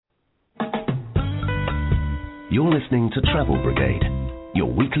You're listening to Travel Brigade, your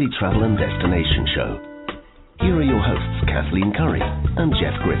weekly travel and destination show. Here are your hosts, Kathleen Curry and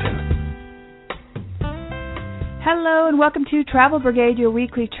Jeff Griffin. Hello and welcome to Travel Brigade, your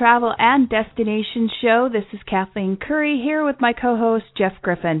weekly travel and destination show. This is Kathleen Curry here with my co-host, Jeff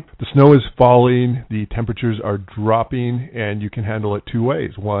Griffin. The snow is falling, the temperatures are dropping, and you can handle it two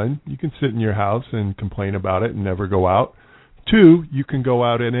ways. One, you can sit in your house and complain about it and never go out. Two, you can go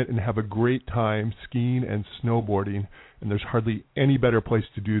out in it and have a great time skiing and snowboarding, and there's hardly any better place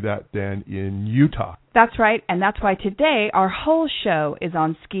to do that than in Utah. That's right, and that's why today our whole show is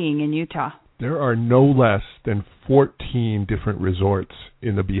on skiing in Utah. There are no less than 14 different resorts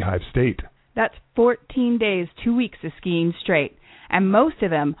in the Beehive State. That's 14 days, 2 weeks of skiing straight, and most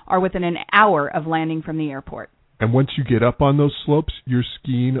of them are within an hour of landing from the airport. And once you get up on those slopes, you're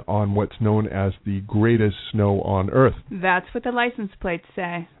skiing on what's known as the greatest snow on Earth. That's what the license plates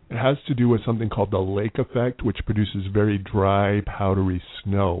say. It has to do with something called the lake effect, which produces very dry, powdery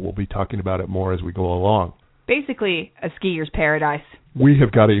snow. We'll be talking about it more as we go along. Basically, a skier's paradise. We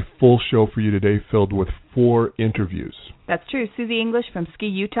have got a full show for you today filled with 4 interviews. That's true. Susie English from Ski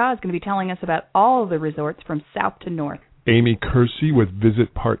Utah is going to be telling us about all the resorts from south to north. Amy Kersey with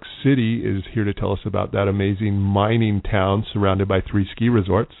Visit Park City is here to tell us about that amazing mining town surrounded by 3 ski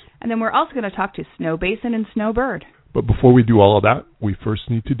resorts. And then we're also going to talk to Snowbasin and Snowbird. But before we do all of that, we first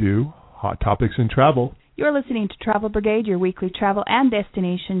need to do Hot Topics in Travel. You're listening to Travel Brigade, your weekly travel and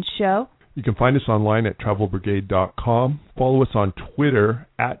destination show. You can find us online at travelbrigade.com, follow us on Twitter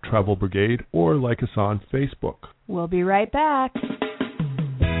at Travel Brigade, or like us on Facebook. We'll be right back.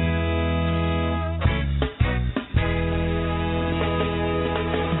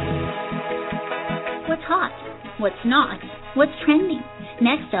 What's hot? What's not? What's trending?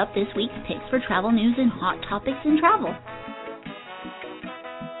 Next up, this week's picks for travel news and hot topics in travel.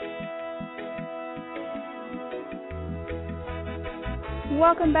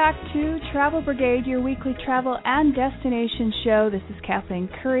 Welcome back to Travel Brigade, your weekly travel and destination show. This is Kathleen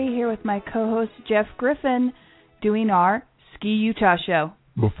Curry here with my co-host Jeff Griffin doing our Ski Utah show.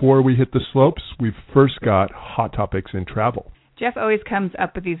 Before we hit the slopes, we've first got Hot Topics in Travel. Jeff always comes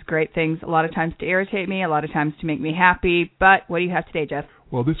up with these great things, a lot of times to irritate me, a lot of times to make me happy. But what do you have today, Jeff?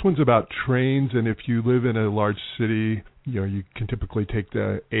 Well, this one's about trains, and if you live in a large city, you can typically take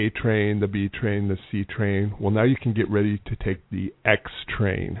the A train, the B train, the C train. Well, now you can get ready to take the X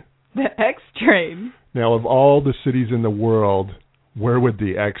train. The X train? Now, of all the cities in the world, where would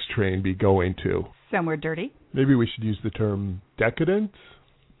the X train be going to? Somewhere dirty. Maybe we should use the term decadent?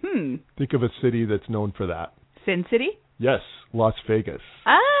 Think of a city that's known for that. Sin City? Yes, Las Vegas.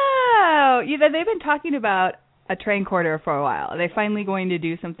 Oh, they've been talking about a train corridor for a while. Are they finally going to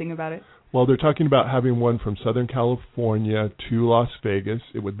do something about it? Well, they're talking about having one from Southern California to Las Vegas.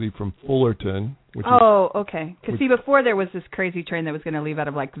 It would leave from Fullerton. Okay. Because before there was this crazy train that was going to leave out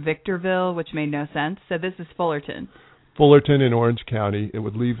of Victorville, which made no sense. So this is Fullerton. Fullerton in Orange County. It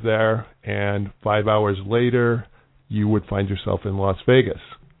would leave there, and 5 hours later, you would find yourself in Las Vegas.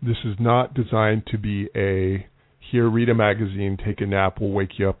 This is not designed to be here, read a magazine, take a nap, we'll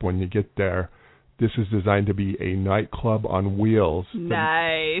wake you up when you get there. This is designed to be a nightclub on wheels.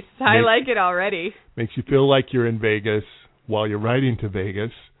 Nice. I like it already. Makes you feel like you're in Vegas while you're riding to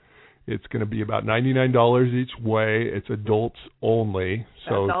Vegas. It's going to be about $99 each way. It's adults only.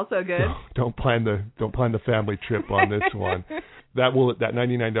 So that's also good. Don't plan the family trip on this one. That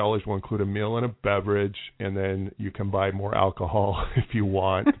 $99 will include a meal and a beverage, and then you can buy more alcohol if you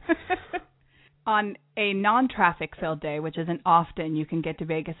want. On a non-traffic filled day, which isn't often, you can get to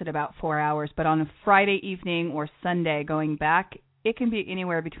Vegas in about 4 hours. But on a Friday evening or Sunday going back, it can be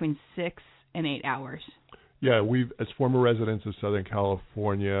anywhere between 6 and 8 hours. Yeah, as former residents of Southern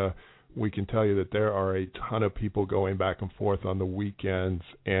California, we can tell you that there are a ton of people going back and forth on the weekends,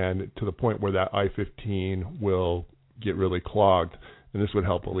 and to the point where that I-15 will get really clogged. And this would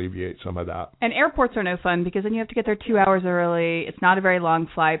help alleviate some of that. And airports are no fun because then you have to get there 2 hours early. It's not a very long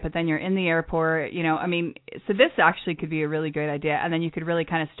flight, but then you're in the airport. So this actually could be a really great idea. And then you could really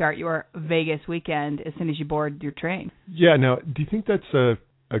kind of start your Vegas weekend as soon as you board your train. Yeah. Now, do you think that's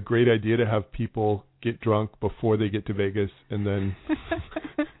a great idea to have people get drunk before they get to Vegas and then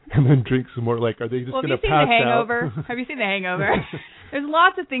drink some more? Are they just going to pass out? Have you seen The Hangover? There's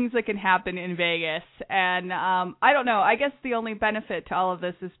lots of things that can happen in Vegas, and I don't know. I guess the only benefit to all of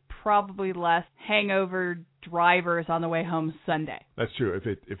this is probably less hangover drivers on the way home Sunday. That's true.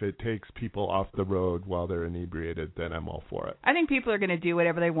 If it takes people off the road while they're inebriated, then I'm all for it. I think people are going to do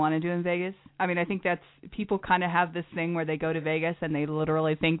whatever they want to do in Vegas. I think people kind of have this thing where they go to Vegas and they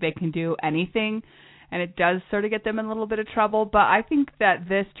literally think they can do anything. and it does sort of get them in a little bit of trouble. But I think that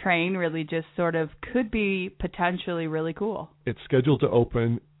this train really just sort of could be potentially really cool. It's scheduled to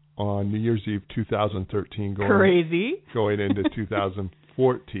open on New Year's Eve 2013, going into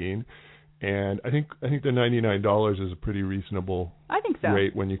 2014. And I think the $99 is a pretty reasonable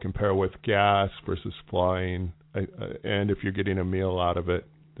rate when you compare with gas versus flying. And if you're getting a meal out of it,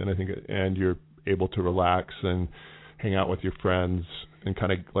 then I think, and you're able to relax and hang out with your friends and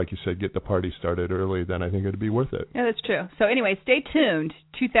kind of, like you said, get the party started early, then I think it'd be worth it. Yeah, that's true. So anyway, stay tuned.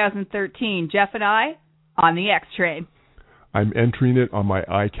 2013, Jeff and I on the X train. I'm entering it on my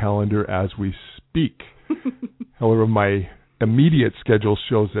iCalendar as we speak. However, my immediate schedule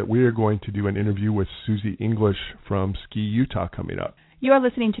shows that we are going to do an interview with Susie English from Ski Utah coming up. You are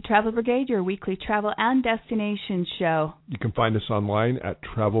listening to Travel Brigade, your weekly travel and destination show. You can find us online at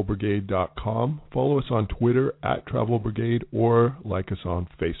travelbrigade.com. Follow us on Twitter at Travel Brigade or like us on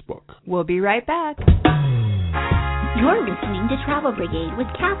Facebook. We'll be right back. You're listening to Travel Brigade with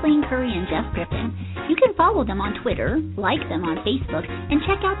Kathleen Curry and Jeff Griffin. You can follow them on Twitter, like them on Facebook, and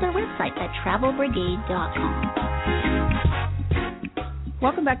check out their website at travelbrigade.com.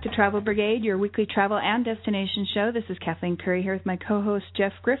 Welcome back to Travel Brigade, your weekly travel and destination show. This is Kathleen Curry here with my co-host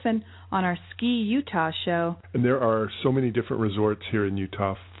Jeff Griffin on our Ski Utah show. And there are so many different resorts here in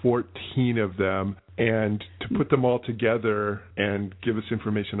Utah, 14 of them. And to put them all together and give us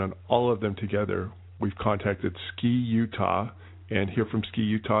information on all of them together, we've contacted Ski Utah. And here from Ski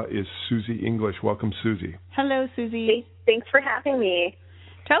Utah is Susie English. Welcome, Susie. Hello, Susie. Thanks for having me.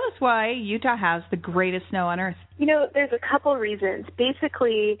 Tell us why Utah has the greatest snow on Earth. You know, there's a couple reasons.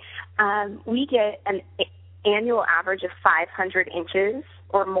 Basically, we get an annual average of 500 inches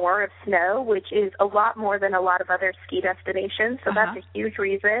or more of snow, which is a lot more than a lot of other ski destinations. So that's a huge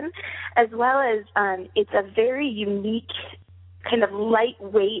reason, as well as it's a very unique kind of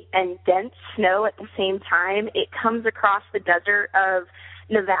lightweight and dense snow at the same time. It comes across the desert of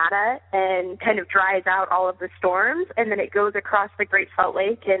Nevada and kind of dries out all of the storms, and then it goes across the Great Salt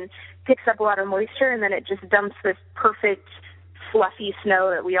Lake and picks up a lot of moisture, and then it just dumps this perfect fluffy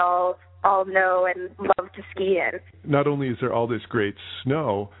snow that we all know and love to ski in. Not only is there all this great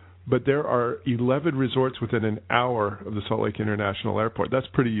snow, but there are 11 resorts within an hour of the Salt Lake International Airport. That's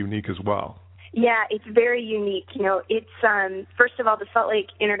pretty unique as well. Yeah, it's very unique. You know, it's first of all, the Salt Lake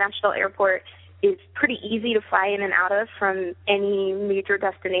International Airport is pretty easy to fly in and out of from any major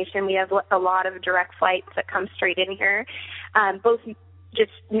destination. We have a lot of direct flights that come straight in here, both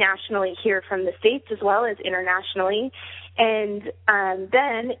just nationally here from the States as well as internationally. And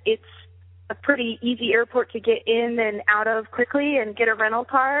then it's a pretty easy airport to get in and out of quickly and get a rental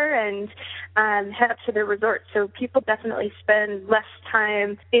car and head up to the resort. So people definitely spend less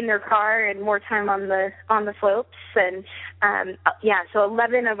time in their car and more time on the slopes. And so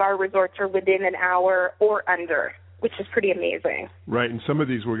 11 of our resorts are within an hour or under, which is pretty amazing. Right, and some of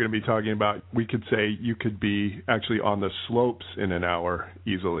these we're going to be talking about, we could say you could be actually on the slopes in an hour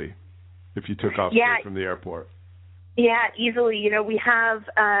easily if you took off straight from the airport. Yeah, easily. You know, we have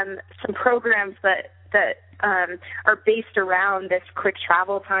some programs that are based around this quick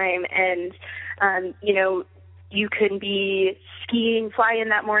travel time, and you know, you can be fly in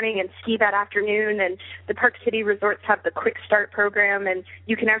that morning and ski that afternoon, and the Park City resorts have the Quick Start program, and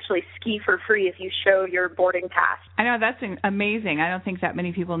you can actually ski for free if you show your boarding pass. I know, that's amazing. I don't think that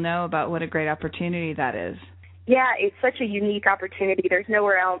many people know about what a great opportunity that is. Yeah, it's such a unique opportunity. There's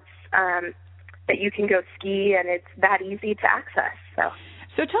nowhere else that you can go ski, and it's that easy to access.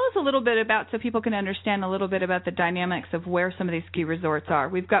 So tell us a little bit about, so people can understand a little bit about the dynamics of where some of these ski resorts are.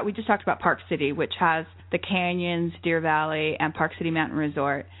 We just talked about Park City, which has the Canyons, Deer Valley, and Park City Mountain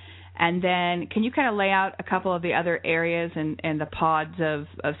Resort. And then can you kind of lay out a couple of the other areas and the pods of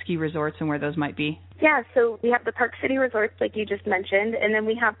ski resorts and where those might be? Yeah, so we have the Park City resorts, like you just mentioned, and then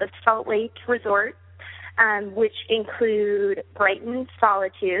we have the Salt Lake Resort, which include Brighton,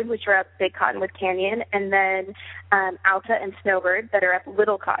 Solitude, which are up Big Cottonwood Canyon, and then Alta and Snowbird that are up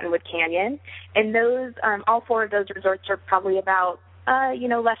Little Cottonwood Canyon. And those, all four of those resorts are probably about,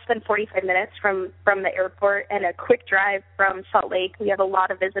 less than 45 minutes from the airport and a quick drive from Salt Lake. We have a lot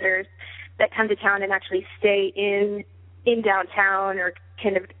of visitors that come to town and actually stay in downtown or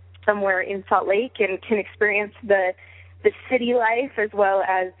kind of somewhere in Salt Lake and can experience the city life as well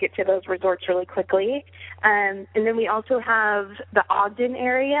as get to those resorts really quickly. And then we also have the Ogden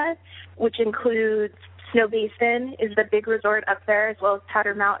area, which includes Snowbasin is the big resort up there, as well as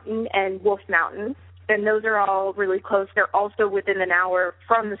Powder Mountain and Wolf Mountain. And those are all really close. They're also within an hour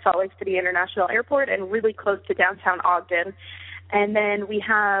from the Salt Lake City International Airport and really close to downtown Ogden. And then we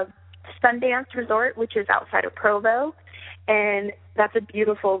have Sundance Resort, which is outside of Provo. And that's a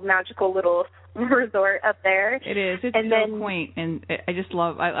beautiful, magical little resort up there. It is. It's and so then, quaint, and I just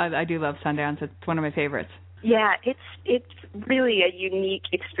love. I do love Sundance. It's one of my favorites. Yeah, it's really a unique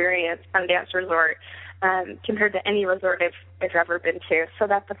experience, Sundance Resort, compared to any resort I've ever been to. So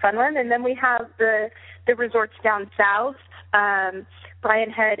that's a fun one. And then we have the resorts down south, Brian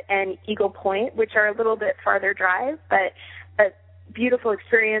Head and Eagle Point, which are a little bit farther drive, but a beautiful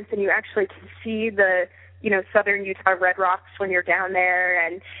experience, and you actually can see the southern Utah Red Rocks when you're down there,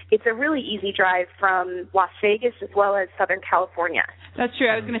 and it's a really easy drive from Las Vegas as well as Southern California. That's true.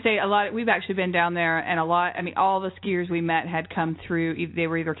 I was going to say we've actually been down there, and all the skiers we met had come through, they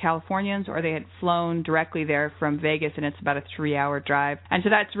were either Californians or they had flown directly there from Vegas, and it's about a 3-hour drive. And so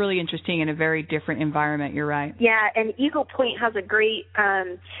that's really interesting in a very different environment, you're right. Yeah, and Eagle Point has a great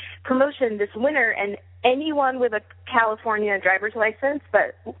promotion this winter, and anyone with a California driver's license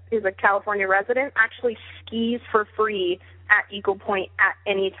but is a California resident actually skis for free at Eagle Point at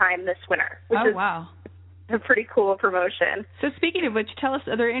any time this winter. Which is wow. A pretty cool promotion. So speaking of which, tell us,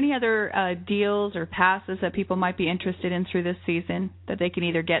 are there any other deals or passes that people might be interested in through this season that they can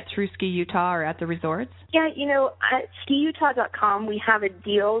either get through Ski Utah or at the resorts? Yeah, at skiutah.com we have a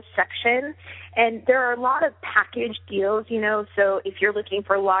deals section, and there are a lot of package deals, so if you're looking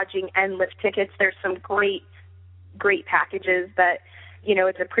for lodging and lift tickets, there's some great packages that,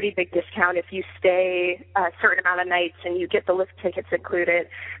 it's a pretty big discount if you stay a certain amount of nights and you get the lift tickets included.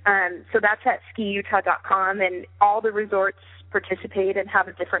 So that's at skiutah.com, and all the resorts participate and have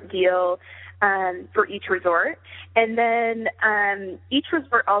a different deal for each resort. And then each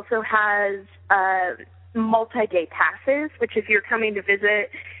resort also has multi-day passes, which if you're coming to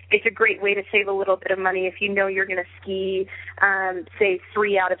visit, it's a great way to save a little bit of money if you know you're going to ski, say,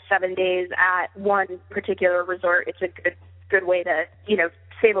 3 out of 7 days at one particular resort. It's a good way to,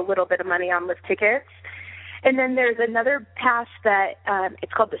 save a little bit of money on lift tickets. And then there's another pass that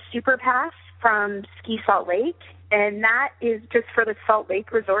it's called the Super Pass from Ski Salt Lake, and that is just for the Salt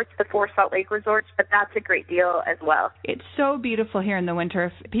Lake resorts, the 4 Salt Lake resorts, but that's a great deal as well. It's so beautiful here in the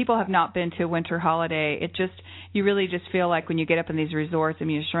winter. If people have not been to a winter holiday, you really just feel like when you get up in these resorts,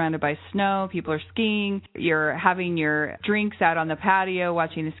 you're surrounded by snow, people are skiing, you're having your drinks out on the patio,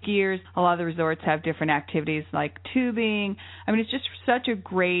 watching the skiers. A lot of the resorts have different activities like tubing. It's just such a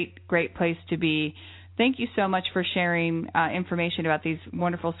great place to be. Thank you so much for sharing information about these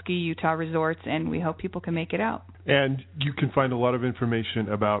wonderful Ski Utah resorts, and we hope people can make it out. And you can find a lot of information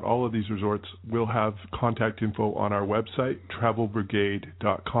about all of these resorts. We'll have contact info on our website,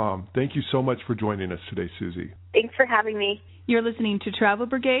 travelbrigade.com. Thank you so much for joining us today, Susie. Thanks for having me. You're listening to Travel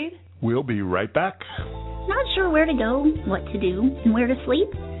Brigade. We'll be right back. Not sure where to go, what to do, and where to sleep?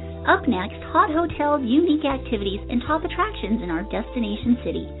 Up next, hot hotels, unique activities, and top attractions in our destination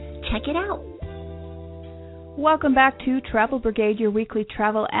city. Check it out. Welcome back to Travel Brigade, your weekly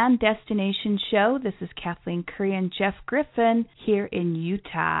travel and destination show. This is Kathleen Curry and Jeff Griffin here in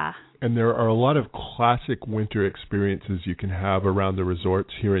Utah. And there are a lot of classic winter experiences you can have around the resorts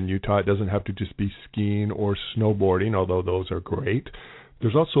here in Utah. It doesn't have to just be skiing or snowboarding, although those are great.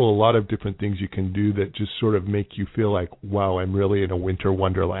 There's also a lot of different things you can do that just sort of make you feel like, wow, I'm really in a winter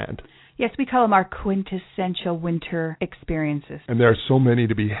wonderland. Yes, we call them our quintessential winter experiences. And there are so many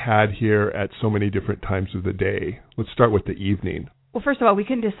to be had here at so many different times of the day. Let's start with the evening. Well, first of all, we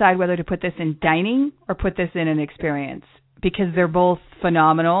couldn't decide whether to put this in dining or put this in an experience because they're both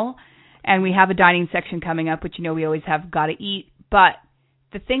phenomenal. And we have a dining section coming up, which we always have got to eat. But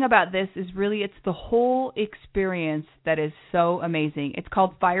the thing about this is really it's the whole experience that is so amazing. It's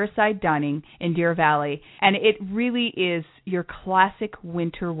called Fireside Dining in Deer Valley, and it really is your classic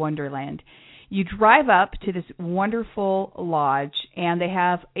winter wonderland. You drive up to this wonderful lodge, and they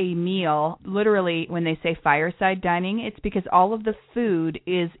have a meal. Literally, when they say fireside dining, it's because all of the food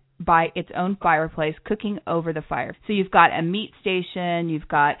is by its own fireplace, cooking over the fire. So you've got a meat station, you've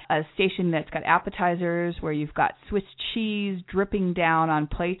got a station that's got appetizers where you've got Swiss cheese dripping down on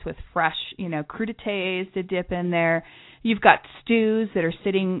plates with fresh, crudités to dip in there. You've got stews that are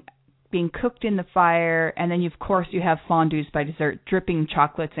being cooked in the fire, and then, of course, you have fondues by dessert, dripping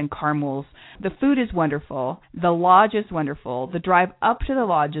chocolates and caramels. The food is wonderful. The lodge is wonderful. The drive up to the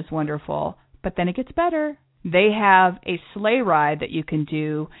lodge is wonderful, but then it gets better. They have a sleigh ride that you can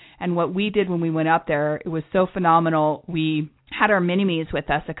do, and what we did when we went up there, it was so phenomenal. We had our mini-me's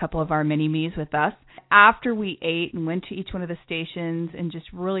with us, a couple of our mini-me's with us. After we ate and went to each one of the stations and just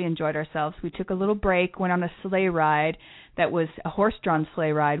really enjoyed ourselves, we took a little break, went on a sleigh ride that was a horse-drawn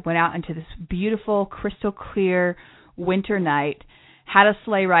sleigh ride, went out into this beautiful, crystal clear winter night, had a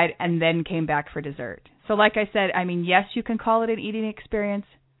sleigh ride, and then came back for dessert. So like I said, yes, you can call it an eating experience,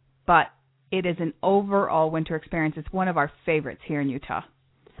 but it is an overall winter experience. It's one of our favorites here in Utah.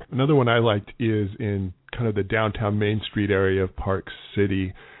 Another one I liked is in kind of the downtown Main Street area of Park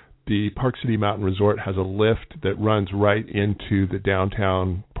City. The Park City Mountain Resort has a lift that runs right into the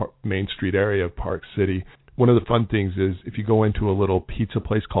downtown Main Street area of Park City. One of the fun things is if you go into a little pizza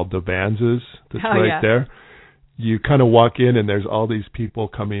place called Devanza's that's there, you kind of walk in and there's all these people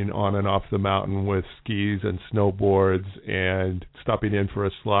coming on and off the mountain with skis and snowboards and stopping in for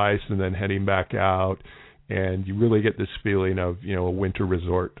a slice and then heading back out. And you really get this feeling of, a winter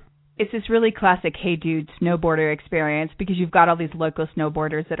resort. It's this really classic Hey Dude snowboarder experience because you've got all these local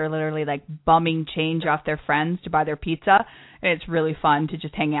snowboarders that are literally like bumming change off their friends to buy their pizza. And it's really fun to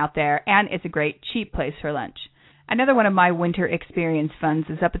just hang out there. And it's a great cheap place for lunch. Another one of my winter experience funds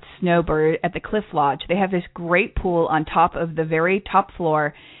is up at Snowbird at the Cliff Lodge. They have this great pool on top of the very top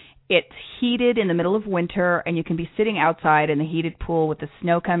floor. It's heated in the middle of winter, and you can be sitting outside in the heated pool with the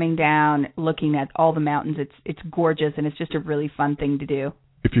snow coming down, looking at all the mountains. It's gorgeous, and it's just a really fun thing to do.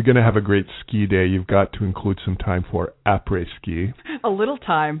 If you're going to have a great ski day, you've got to include some time for apres ski. A little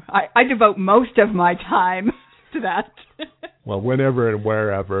time. I devote most of my time to that. Well, whenever and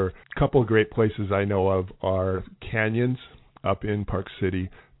wherever. A couple of great places I know of are canyons up in Park City.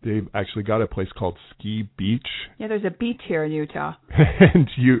 They've actually got a place called Ski Beach. Yeah, there's a beach here in Utah. And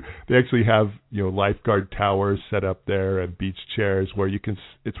they actually have, lifeguard towers set up there and beach chairs where you can,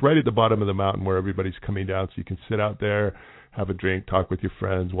 it's right at the bottom of the mountain where everybody's coming down. So you can sit out there, have a drink, talk with your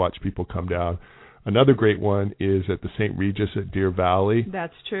friends, watch people come down. Another great one is at the St. Regis at Deer Valley.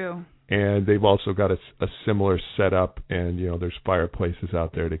 That's true. And they've also got a similar setup, and, there's fireplaces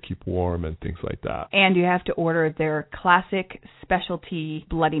out there to keep warm and things like that. And you have to order their classic specialty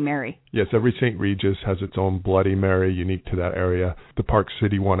Bloody Mary. Yes, every St. Regis has its own Bloody Mary unique to that area. The Park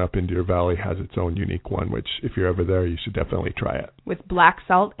City one up in Deer Valley has its own unique one, which if you're ever there, you should definitely try it. With black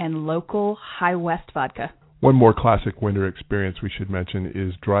salt and local High West vodka. One more classic winter experience we should mention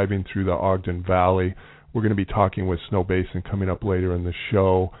is driving through the Ogden Valley. We're going to be talking with Snowbasin coming up later in the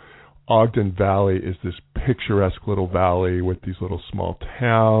show. Ogden Valley is this picturesque little valley with these little small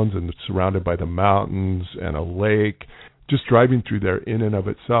towns, and it's surrounded by the mountains and a lake. Just driving through there in and of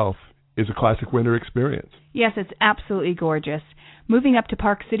itself is a classic winter experience. Yes, it's absolutely gorgeous. Moving up to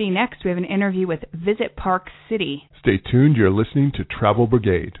Park City next, we have an interview with Visit Park City. Stay tuned. You're listening to Travel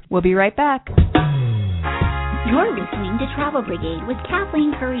Brigade. We'll be right back. You're listening to Travel Brigade with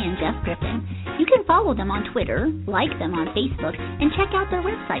Kathleen Curry and Jeff Griffin. You can follow them on Twitter, like them on Facebook, and check out their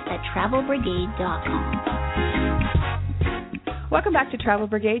website at travelbrigade.com. Welcome back to Travel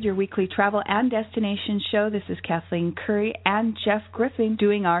Brigade, your weekly travel and destination show. This is Kathleen Curry and Jeff Griffin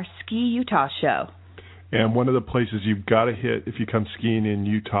doing our Ski Utah show. And one of the places you've got to hit if you come skiing in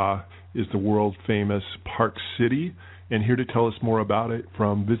Utah is the world-famous Park City. And here to tell us more about it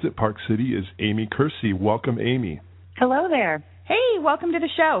from Visit Park City is Amy Kersey. Welcome, Amy. Hello there. Hey, welcome to the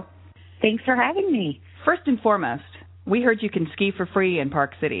show. Thanks for having me. First and foremost, we heard you can ski for free in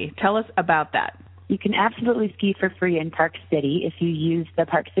Park City. Tell us about that. You can absolutely ski for free in Park City if you use the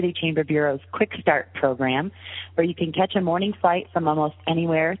Park City Chamber Bureau's Quick Start program, where you can catch a morning flight from almost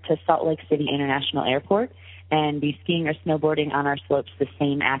anywhere to Salt Lake City International Airport and be skiing or snowboarding on our slopes the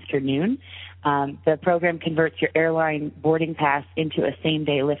same afternoon. The program converts your airline boarding pass into a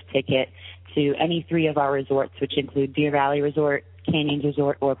same-day lift ticket to any three of our resorts, which include Deer Valley Resort, Canyons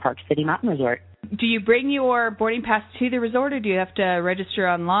Resort, or Park City Mountain Resort. Do you bring your boarding pass to the resort, or do you have to register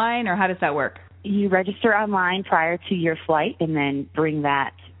online, or how does that work? You register online prior to your flight and then bring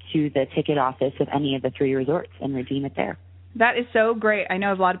that to the ticket office of any of the three resorts and redeem it there. That is so great. I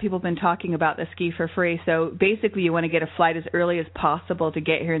know a lot of people have been talking about the ski for free. So basically you want to get a flight as early as possible to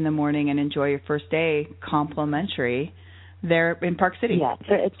get here in the morning and enjoy your first day complimentary there in Park City. Yeah,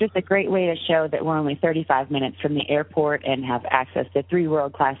 so it's just a great way to show that we're only 35 minutes from the airport and have access to three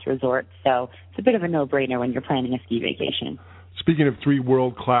world-class resorts. So it's a bit of a no-brainer when you're planning a ski vacation. Speaking of three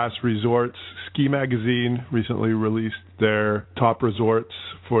world-class resorts, Ski Magazine recently released their top resorts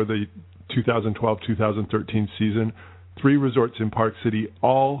for the 2012-2013 season. 3 resorts in Park City,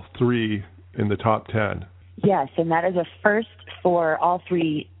 all 3 in the top 10. Yes, and that is a first for all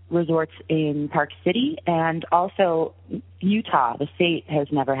 3 resorts in Park City, and also Utah. The state has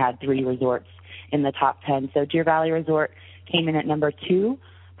never had 3 resorts in the top 10. So Deer Valley Resort came in at number 2,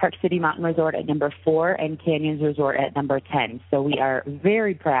 Park City Mountain Resort at number 4, and Canyons Resort at number 10. So we are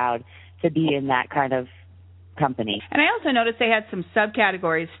very proud to be in that kind of company. And I also noticed they had some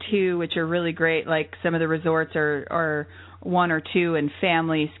subcategories too, which are really great. Like some of the resorts are 1 or 2 in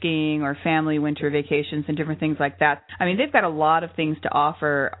family skiing or family winter vacations and different things like that. I mean, they've got a lot of things to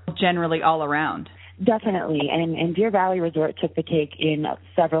offer generally all around. Definitely. And Deer Valley Resort took the cake in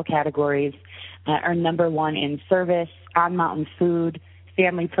several categories. Are number 1 in service, on-mountain food,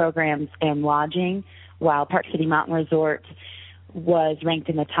 family programs and lodging, while Park City Mountain Resort was ranked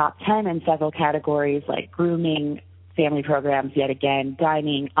in the top 10 in several categories like grooming, family programs, yet again,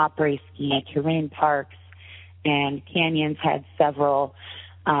 dining, apres ski, terrain parks, and Canyons had several.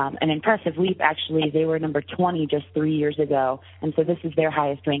 An impressive leap, actually. They were number 20 just 3 years ago, and so this is their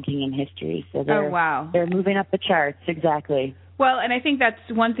highest ranking in history. So they're moving up the charts, exactly. Well, and I think that's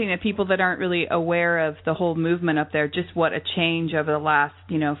one thing that people that aren't really aware of the whole movement up there, just what a change over the last,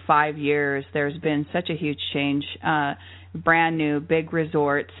 5 years. There's been such a huge change. Brand new, big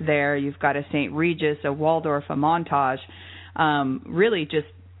resorts there. You've got a St. Regis, a Waldorf, a Montage. Really just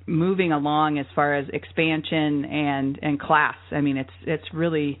moving along as far as expansion and class. I mean, it's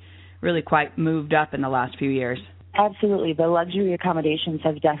really, really quite moved up in the last few years. Absolutely. The luxury accommodations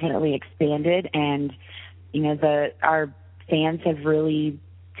have definitely expanded, and, our fans have really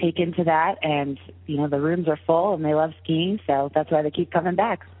taken to that, and, the rooms are full, and they love skiing, so that's why they keep coming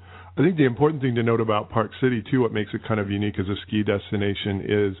back. I think the important thing to note about Park City, too, what makes it kind of unique as a ski destination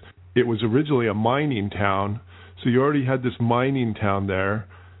is it was originally a mining town, so you already had this mining town there,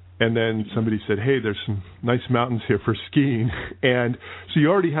 and then somebody said, hey, there's some nice mountains here for skiing, and so you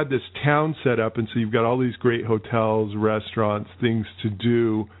already had this town set up, and so you've got all these great hotels, restaurants, things to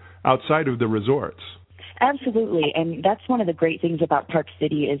do outside of the resorts. Absolutely, and that's one of the great things about Park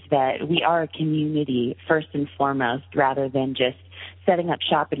City is that we are a community first and foremost, rather than just setting up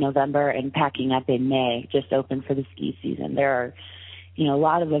shop in November and packing up in May, just open for the ski season. There are, a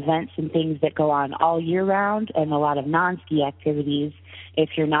lot of events and things that go on all year round, and a lot of non-ski activities if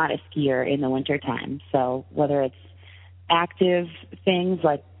you're not a skier in the wintertime. So whether it's active things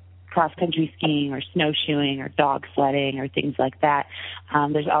like cross-country skiing or snowshoeing or dog sledding or things like that.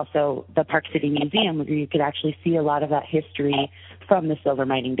 There's also the Park City Museum where you could actually see a lot of that history from the silver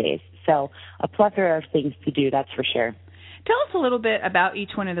mining days. So a plethora of things to do, that's for sure. Tell us a little bit about each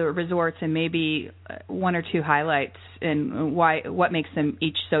one of the resorts and maybe one or two highlights and what makes them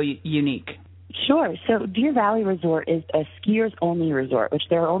each so unique. Sure. So Deer Valley Resort is a skiers-only resort, which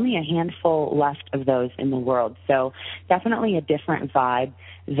there are only a handful left of those in the world. So definitely a different vibe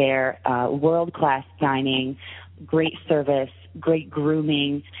there. World-class dining, great service, great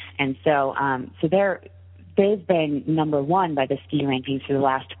grooming, and so they've been number one by the ski rankings for the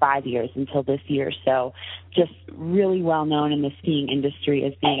last 5 years until this year. So just really well known in the skiing industry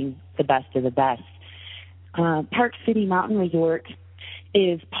as being the best of the best. Park City Mountain Resort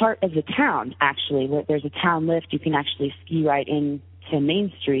is part of the town, actually. There's a town lift. You can actually ski right into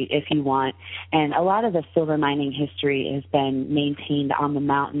Main Street if you want. And a lot of the silver mining history has been maintained on the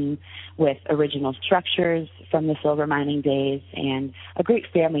mountain with original structures from the silver mining days, and a great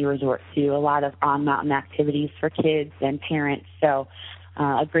family resort, too. A lot of on-mountain activities for kids and parents, so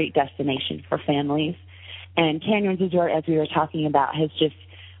a great destination for families. And Canyons Resort, as we were talking about, has just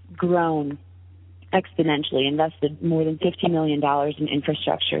grown exponentially, invested more than $50 million in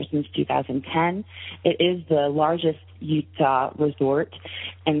infrastructure since 2010. It is the largest Utah resort,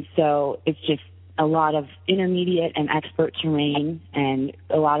 and so it's just a lot of intermediate and expert terrain and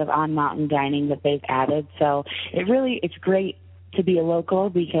a lot of on-mountain dining that they've added. So it's great to be a local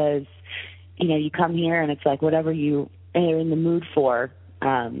because, you come here and it's like whatever you are in the mood for,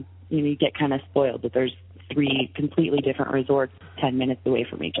 you get kind of spoiled that there's 3 completely different resorts 10 minutes away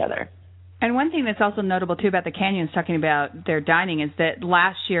from each other. And one thing that's also notable, too, about the Canyons, talking about their dining, is that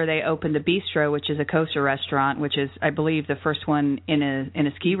last year they opened the Bistro, which is a coaster restaurant, which is, I believe, the first one in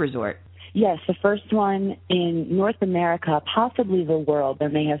a ski resort. Yes, the first one in North America, possibly the world. There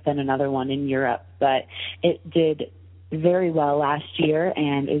may have been another one in Europe, but it did very well last year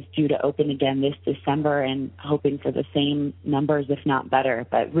and is due to open again this December, and hoping for the same numbers, if not better.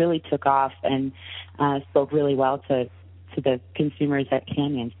 But really took off and spoke really well to the consumers at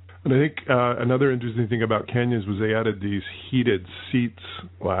Canyons. And I think another interesting thing about Canyons was they added these heated seats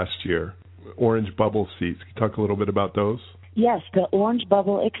last year, orange bubble seats. Can you talk a little bit about those? Yes, the Orange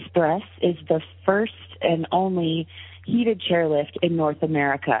Bubble Express is the first and only heated chairlift in North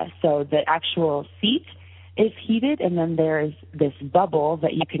America. So the actual seat is heated, and then there's this bubble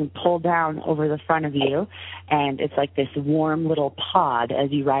that you can pull down over the front of you, and it's like this warm little pod as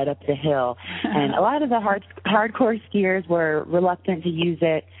you ride up the hill. And a lot of the hardcore skiers were reluctant to use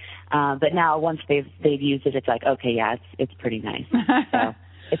it, but now once they've used it, it's like, okay, yeah, it's pretty nice. So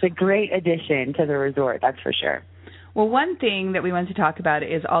it's a great addition to the resort, that's for sure. Well, one thing that we want to talk about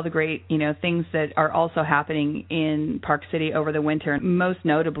is all the great, things that are also happening in Park City over the winter, most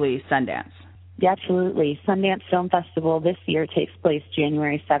notably Sundance. Yeah, absolutely. Sundance Film Festival this year takes place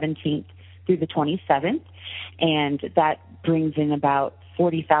January 17th through the 27th, and that brings in about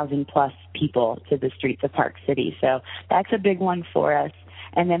 40,000 plus people to the streets of Park City. So that's a big one for us.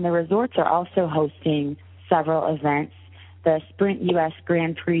 And then the resorts are also hosting several events. The Sprint U.S.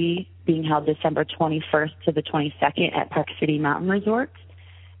 Grand Prix being held December 21st to the 22nd at Park City Mountain Resorts.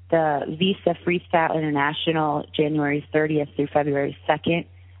 The Visa Freestyle International January 30th through February 2nd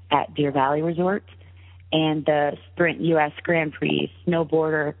at Deer Valley Resort. And the Sprint U.S. Grand Prix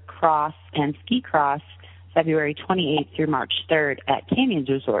Snowboarder Cross and Ski Cross February 28th through March 3rd at Canyons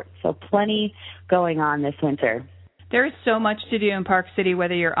Resort. So plenty going on this winter. There is so much to do in Park City,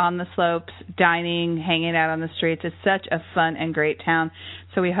 whether you're on the slopes, dining, hanging out on the streets. It's such a fun and great town.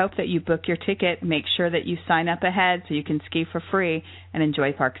 So we hope that you book your ticket. Make sure that you sign up ahead so you can ski for free and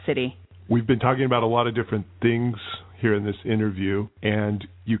enjoy Park City. We've been talking about a lot of different things here in this interview, and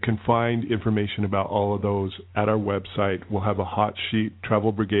you can find information about all of those at our website. We'll have a hot sheet,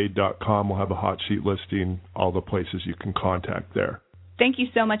 travelbrigade.com. We'll have a hot sheet listing all the places you can contact there. Thank you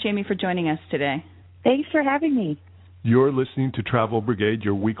so much, Amy, for joining us today. Thanks for having me. You're listening to Travel Brigade,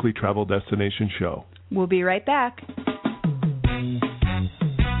 your weekly travel destination show. We'll be right back.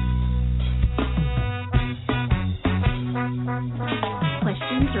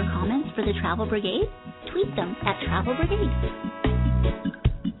 Questions or comments for the Travel Brigade? Tweet them at Travel Brigade.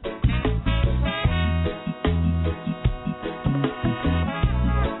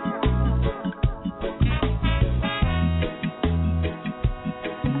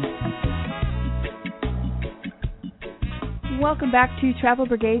 Welcome back to Travel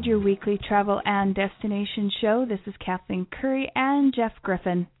Brigade, your weekly travel and destination show. This is Kathleen Curry and Jeff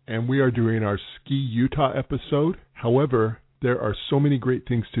Griffin. And we are doing our Ski Utah episode. However, there are so many great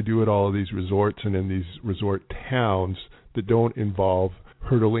things to do at all of these resorts and in these resort towns that don't involve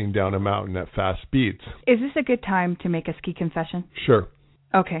hurtling down a mountain at fast speeds. Is this a good time to make a ski confession? Sure.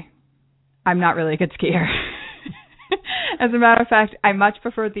 Okay. I'm not really a good skier. As a matter of fact, I much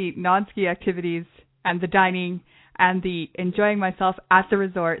prefer the non-ski activities and the dining and the enjoying myself at the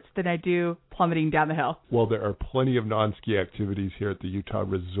resorts than I do plummeting down the hill. Well, there are plenty of non-ski activities here at the Utah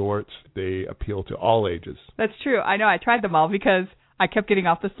resorts. They appeal to all ages. That's true. I know. I tried them all because I kept getting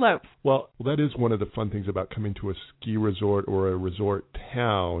off the slopes. Well, that is one of the fun things about coming to a ski resort or a resort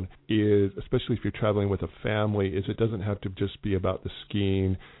town is, especially if you're traveling with a family, is it doesn't have to just be about the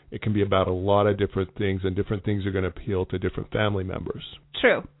skiing. It can be about a lot of different things, and different things are going to appeal to different family members.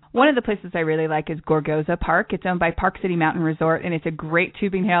 True. One of the places I really like is Gorgoza Park. It's owned by Park City Mountain Resort, and it's a great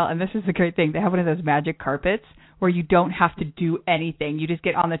tubing hill. And this is a great thing. They have one of those magic carpets where you don't have to do anything. You just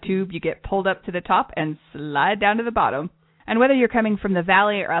get on the tube, you get pulled up to the top, and slide down to the bottom. And whether you're coming from the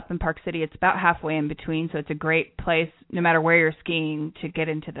valley or up in Park City, it's about halfway in between, so it's a great place, no matter where you're skiing, to get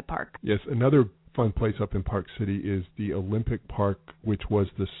into the park. Yes, another fun place up in Park City is the Olympic Park, which was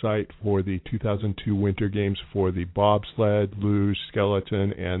the site for the 2002 Winter Games for the bobsled, luge,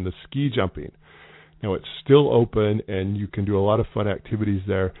 skeleton, and the ski jumping. Now, it's still open, and you can do a lot of fun activities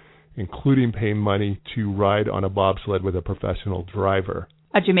there, including paying money to ride on a bobsled with a professional driver.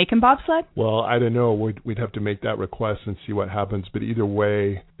 A Jamaican bobsled? Well, I don't know. We'd have to make that request and see what happens. But either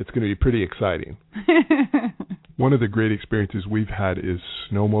way, it's going to be pretty exciting. One of the great experiences we've had is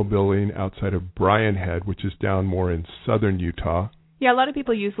snowmobiling outside of Bryan Head, which is down more in southern Utah. Yeah, a lot of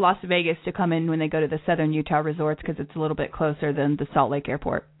people use Las Vegas to come in when they go to the southern Utah resorts because it's a little bit closer than the Salt Lake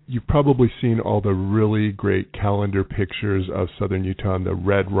Airport. You've probably seen all the really great calendar pictures of southern Utah and the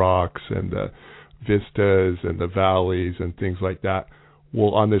red rocks and the vistas and the valleys and things like that.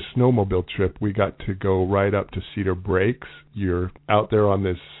 Well, on this snowmobile trip, we got to go right up to Cedar Breaks. You're out there on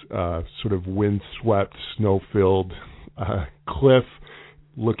this sort of windswept, snow-filled cliff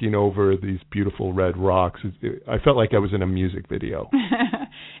looking over these beautiful red rocks. I felt like I was in a music video.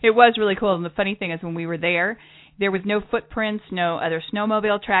 It was really cool. And the funny thing is when we were there was no footprints, no other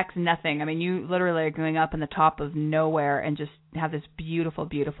snowmobile tracks, nothing. I mean, you literally are going up on the top of nowhere and just have this beautiful,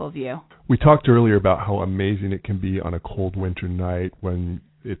 beautiful view. We talked earlier about how amazing it can be on a cold winter night when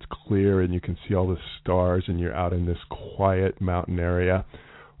it's clear and you can see all the stars and you're out in this quiet mountain area.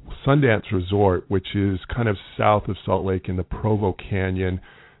 Sundance Resort, which is kind of south of Salt Lake in the Provo Canyon,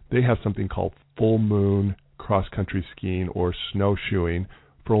 they have something called full moon cross-country skiing or snowshoeing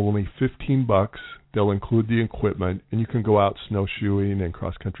for only $15. They'll include the equipment, and you can go out snowshoeing and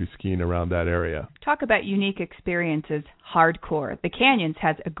cross-country skiing around that area. Talk about unique experiences, hardcore. The Canyons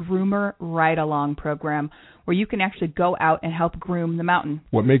has a groomer ride-along program where you can actually go out and help groom the mountain.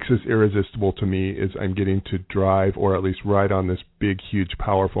 What makes this irresistible to me is I'm getting to drive or at least ride on this big, huge,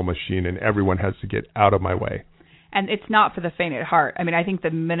 powerful machine, and everyone has to get out of my way. And it's not for the faint at heart. I mean, I think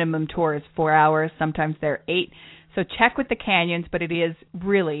the minimum tour is 4 hours. Sometimes they're 8. So check with the Canyons, but it is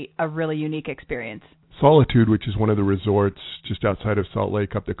really a really unique experience. Solitude, which is one of the resorts just outside of Salt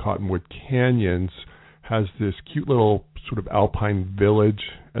Lake up the Cottonwood Canyons, has this cute little sort of alpine village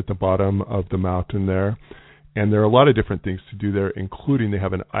at the bottom of the mountain there. And there are a lot of different things to do there, including they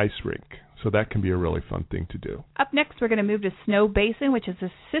have an ice rink. So that can be a really fun thing to do. Up next, we're going to move to Snowbasin, which is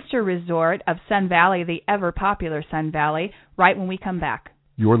a sister resort of Sun Valley, the ever-popular Sun Valley, right when we come back.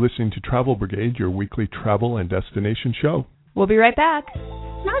 You're listening to Travel Brigade, your weekly travel and destination show. We'll be right back.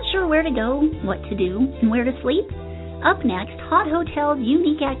 Not sure where to go, what to do, and where to sleep? Up next, hot hotels,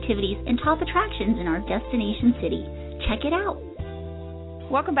 unique activities, and top attractions in our destination city. Check it out.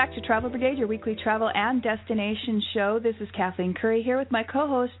 Welcome back to Travel Brigade, your weekly travel and destination show. This is Kathleen Curry here with my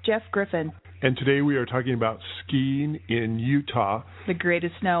co-host, Jeff Griffin. And today we are talking about skiing in Utah. The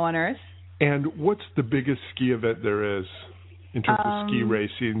greatest snow on Earth. And what's the biggest ski event there is in terms of ski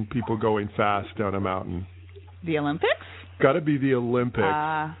racing, people going fast down a mountain? The Olympics? Got to be the Olympics.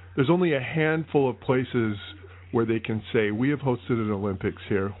 There's only a handful of places where they can say, we have hosted an Olympics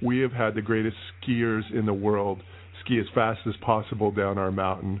here. We have had the greatest skiers in the world ski as fast as possible down our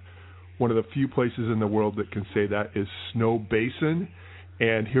mountain. One of the few places in the world that can say that is Snowbasin.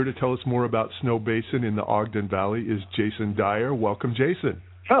 And here to tell us more about Snowbasin in the Ogden Valley is Jason Dyer. Welcome, Jason.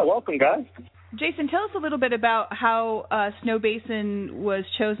 Oh, welcome, guys. Jason, tell us a little bit about how Snowbasin was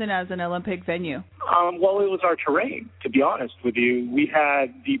chosen as an Olympic venue. Well, it was our terrain, to be honest with you. We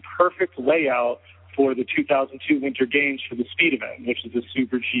had the perfect layout for the 2002 Winter Games for the speed event, which is the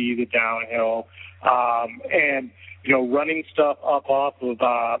Super G, the downhill, and running stuff up off of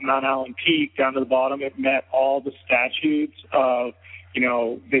Mount Allen Peak down to the bottom. It met all the statutes of,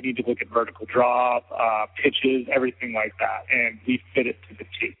 they need to look at vertical drop, pitches, everything like that, and we fit it to the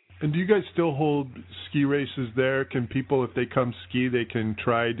T. And do you guys still hold ski races there? Can people, if they come ski, they can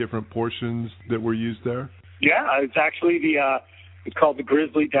try different portions that were used there? Yeah, it's actually it's called the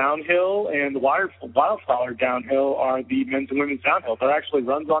Grizzly Downhill, and the Wildflower Downhill are the men's and women's downhill. That actually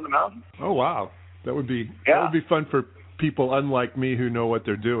runs on the mountain. Oh, wow. That would be fun for people unlike me who know what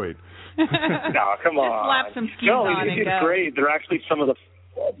they're doing. No, come on. Slap some skis on and it's go. Great. They're actually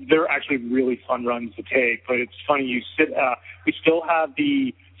they're actually really fun runs to take, but it's funny, we still have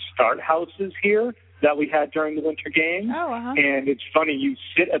the start houses here that we had during the Winter Games. Oh, uh-huh. And it's funny, you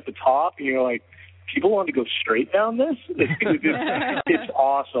sit at the top and you're like, people want to go straight down this? It's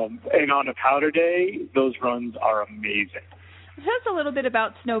awesome. And on a powder day, those runs are amazing. Tell us a little bit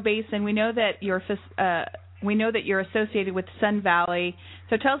about Snowbasin. We know that you're associated with Sun Valley.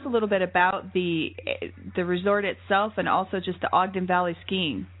 So tell us a little bit about the resort itself and also just the Ogden Valley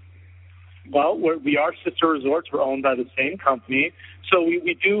skiing. Well, we are sister resorts. We're owned by the same company. So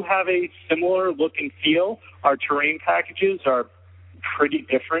we do have a similar look and feel. Our terrain packages are pretty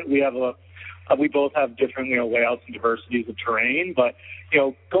different. We both have different layouts and diversities of terrain. But,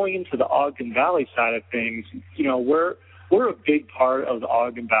 going into the Ogden Valley side of things, we're a big part of the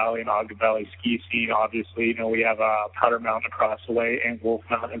Ogden Valley and Ogden Valley ski scene, obviously. We have Powder Mountain across the way and Wolf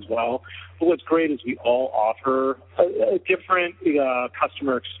Mountain as well. But what's great is we all offer a different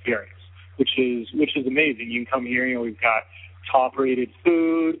customer experience, which is amazing. You can come here, we've got top-rated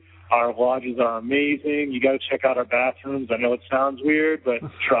food. Our lodges are amazing. You got to check out our bathrooms. I know it sounds weird, but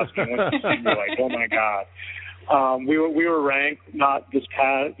trust me, once you see, you're like, oh my God. We were ranked not this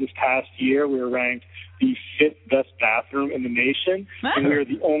past year. We were ranked the 5th best bathroom in the nation, and we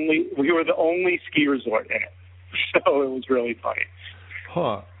were the only ski resort in it. So it was really funny.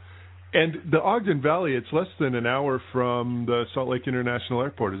 Huh. And the Ogden Valley, it's less than an hour from the Salt Lake International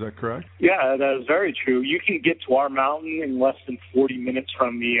Airport. Is that correct? Yeah, that is very true. You can get to our mountain in less than 40 minutes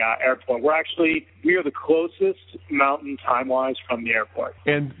from the airport. We are the closest mountain time-wise from the airport.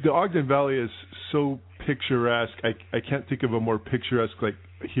 And the Ogden Valley is so picturesque. I can't think of a more picturesque, like,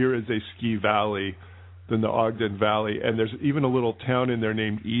 here is a ski valley than the Ogden Valley. And there's even a little town in there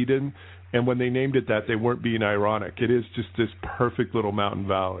named Eden. And when they named it that, they weren't being ironic. It is just this perfect little mountain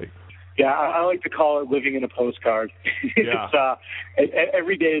valley. Yeah, I like to call it living in a postcard. Yeah.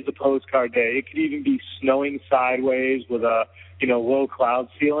 Every day is a postcard day. It could even be snowing sideways with a low cloud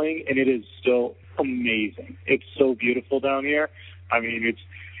ceiling, and it is still amazing. It's so beautiful down here. I mean,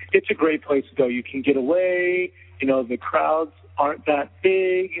 it's a great place to go. You can get away. The crowds aren't that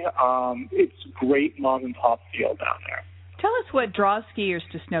big. It's great mom and pop feel down there. Tell us what draws skiers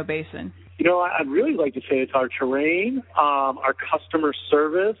to Snowbasin. I'd really like to say it's our terrain, our customer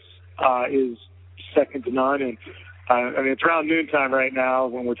service. Is second to none, and it's around noontime right now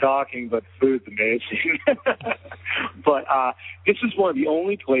when we're talking, but food's amazing. But this is one of the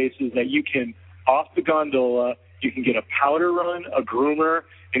only places that you can, off the gondola, you can get a powder run, a groomer,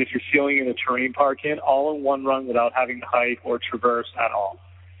 and if you're feeling in a terrain park all in one run without having to hike or traverse at all.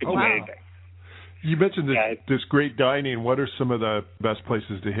 It's amazing. You mentioned this great dining. What are some of the best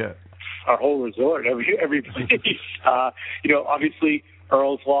places to hit? Our whole resort, every place. Obviously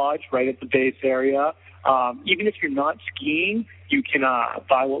Earl's Lodge, right at the base area. Even if you're not skiing, you can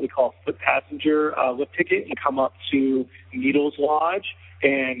buy what we call a foot passenger lift ticket and come up to Needles Lodge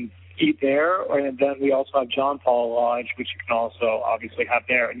and eat there. And then we also have John Paul Lodge, which you can also obviously have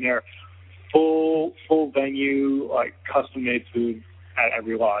there. And they're full venue, like custom-made food at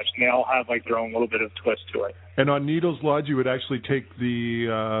every lodge. And they all have like their own little bit of twist to it. And on Needles Lodge, you would actually take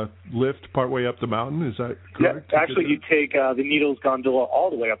the lift partway up the mountain. Is that correct? Yeah, actually, you take the Needles gondola all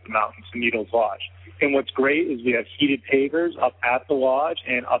the way up the mountain to Needles Lodge. And what's great is we have heated pavers up at the lodge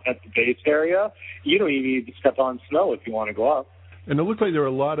and up at the base area. You don't even need to step on snow if you want to go up. And it looked like there were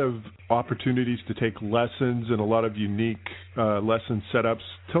a lot of opportunities to take lessons and a lot of unique lesson setups.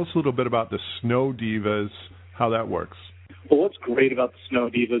 Tell us a little bit about the Snow Divas, how that works. Well, what's great about the Snow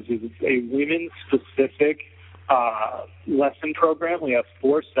Divas is it's a women-specific lesson program. We have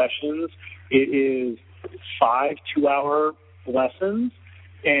 4 sessions. It is 5 2-hour lessons,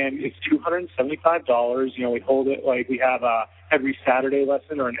 and it's $275. We hold it like we have every Saturday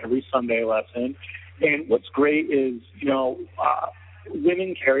lesson or an every Sunday lesson. And what's great is,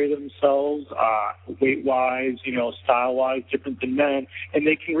 women carry themselves weight-wise, style-wise, different than men, and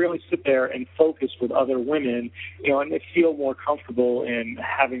they can really sit there and focus with other women, and they feel more comfortable in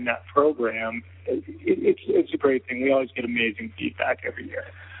having that program. It's a great thing. We always get amazing feedback every year.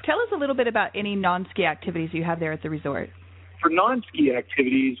 Tell us a little bit about any non-ski activities you have there at the resort. For non-ski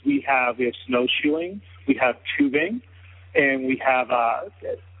activities, we have snowshoeing, we have tubing, and we have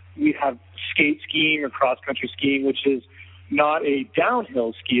skate skiing or cross-country skiing, which is not a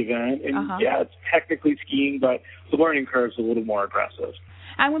downhill ski event. And it's technically skiing, but the learning curve is a little more aggressive.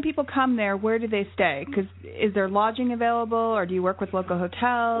 And when people come there, where do they stay? Because is there lodging available, or do you work with local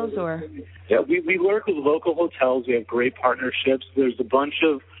hotels? Or Yeah, we work with local hotels. We have great partnerships. There's a bunch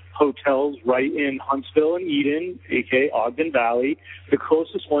of hotels right in Huntsville and Eden, a.k.a. Ogden Valley. The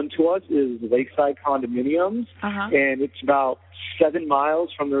closest one to us is Lakeside Condominiums, and it's about 7 miles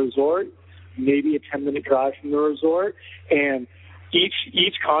from the resort, maybe a 10-minute drive from the resort. And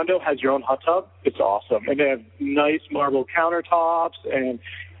each condo has your own hot tub. It's awesome. And they have nice marble countertops, and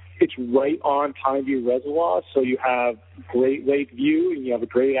it's right on Pineview Reservoir, so you have great lake view, and you have a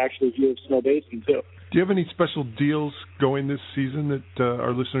great actual view of Snowbasin, too. Do you have any special deals going this season that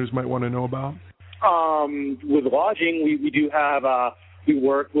our listeners might want to know about? With lodging, we do have, we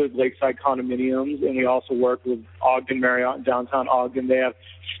work with Lakeside Condominiums, and we also work with Ogden Marriott in downtown Ogden. They have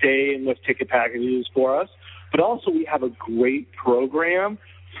stay and lift ticket packages for us. But also we have a great program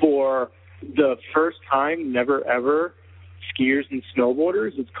for the first-time, never-ever skiers and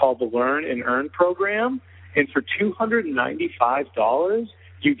snowboarders. It's called the Learn and Earn program. And for $295,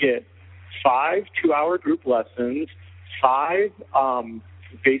 you get 5 2-hour group lessons, 5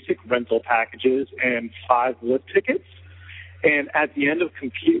 basic rental packages, and 5 lift tickets. And at the end of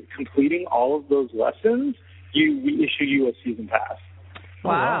completing all of those lessons, we issue you a season pass.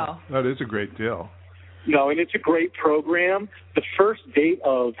 Wow. That is a great deal. And it's a great program. The first date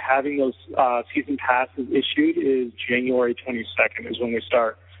of having those season passes issued is January 22nd is when we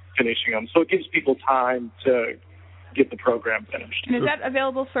start finishing them. So it gives people time to get the program finished. And is that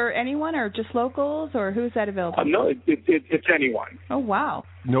available for anyone or just locals, or who's that available? No, it's anyone. Oh, wow.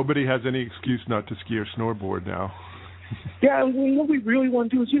 Nobody has any excuse not to ski or snowboard now. Yeah, and what we really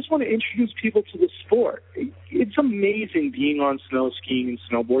want to do is just want to introduce people to the sport. It's amazing being on snow skiing and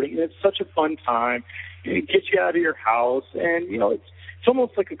snowboarding, and it's such a fun time. It gets you out of your house, and, it's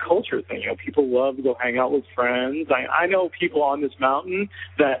almost like a culture thing. People love to go hang out with friends. I know people on this mountain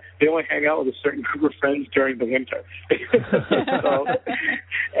that they only hang out with a certain group of friends during the winter. So,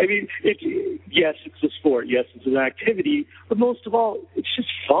 yes, it's a sport. Yes, it's an activity. But most of all, it's just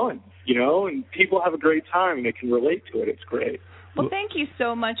fun, and people have a great time, and they can relate to it. It's great. Well, thank you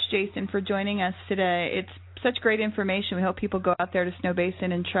so much, Jason, for joining us today. It's such great information. We hope people go out there to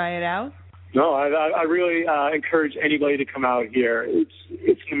Snowbasin and try it out. No, I really encourage anybody to come out here.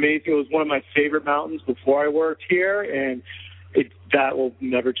 It's amazing. It was one of my favorite mountains before I worked here, and that will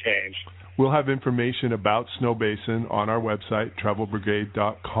never change. We'll have information about Snowbasin on our website,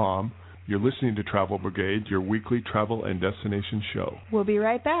 travelbrigade.com. You're listening to Travel Brigade, your weekly travel and destination show. We'll be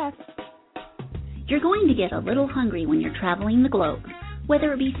right back. You're going to get a little hungry when you're traveling the globe.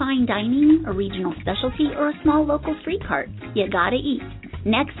 Whether it be fine dining, a regional specialty, or a small local street cart, you gotta eat.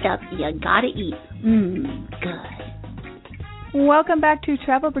 Next up, you gotta eat. Good. Welcome back to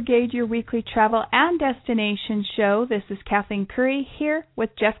Travel Brigade, your weekly travel and destination show. This is Kathleen Curry here with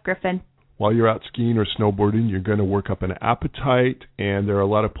Jeff Griffin. While you're out skiing or snowboarding, you're going to work up an appetite, and there are a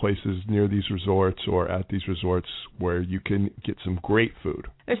lot of places near these resorts or at these resorts where you can get some great food.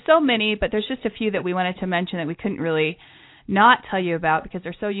 There's so many, but there's just a few that we wanted to mention that we couldn't really not tell you about because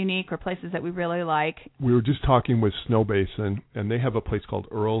they're so unique or places that we really like. We were just talking with Snowbasin, and they have a place called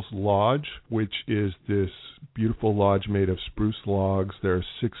Earl's Lodge, which is this beautiful lodge made of spruce logs. There are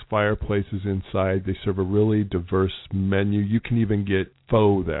 6 fireplaces inside. They serve a really diverse menu. You can even get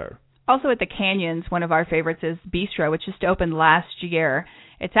pho there. Also at the Canyons, one of our favorites is Bistro, which just opened last year.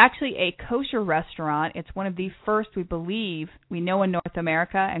 It's actually a kosher restaurant. It's one of the first, we believe, we know in North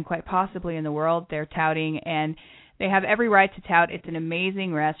America and quite possibly in the world they're touting, and they have every right to tout. It's an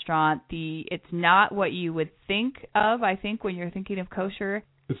amazing restaurant. It's not what you would think of, I think, when you're thinking of kosher.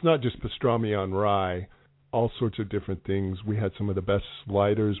 It's not just pastrami on rye, all sorts of different things. We had some of the best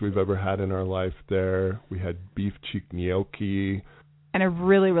sliders we've ever had in our life there. We had beef cheek gnocchi. And a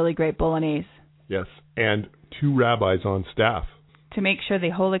really, really great bolognese. Yes, and 2 rabbis on staff. To make sure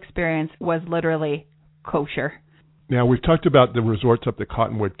the whole experience was literally kosher. Now, we've talked about the resorts up the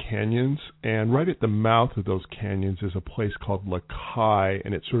Cottonwood Canyons, and right at the mouth of those canyons is a place called La Caille,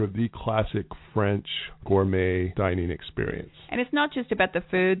 and it's sort of the classic French gourmet dining experience. And it's not just about the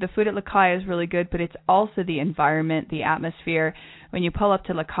food. The food at La Caille is really good, but it's also the environment, the atmosphere. When you pull up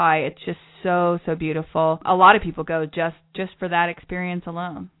to La Caille, it's just so, so beautiful. A lot of people go just for that experience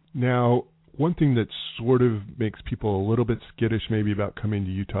alone. Now, one thing that sort of makes people a little bit skittish maybe about coming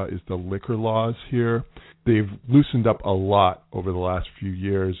to Utah is the liquor laws here. They've loosened up a lot over the last few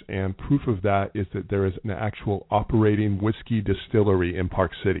years, and proof of that is that there is an actual operating whiskey distillery in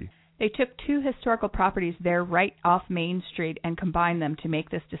Park City. They took 2 historical properties there right off Main Street and combined them to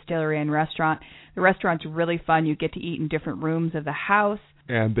make this distillery and restaurant. The restaurant's really fun. You get to eat in different rooms of the house.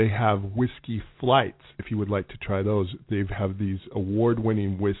 And they have whiskey flights, if you would like to try those. They have these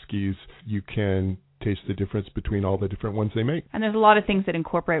award-winning whiskeys. You can taste the difference between all the different ones they make. And there's a lot of things that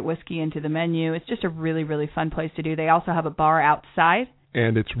incorporate whiskey into the menu. It's just a really, really fun place to do. They also have a bar outside.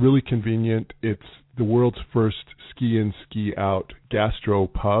 And it's really convenient. It's the world's first ski-in, ski-out gastro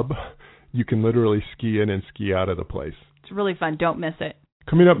pub. You can literally ski in and ski out of the place. It's really fun. Don't miss it.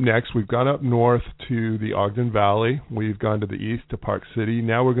 Coming up next, we've gone up north to the Ogden Valley. We've gone to the east to Park City.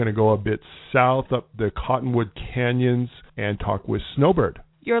 Now we're going to go a bit south up the Cottonwood Canyons and talk with Snowbird.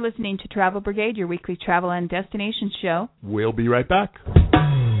 You're listening to Travel Brigade, your weekly travel and destination show. We'll be right back.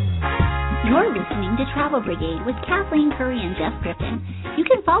 You're listening to Travel Brigade with Kathleen Curry and Jeff Griffin. You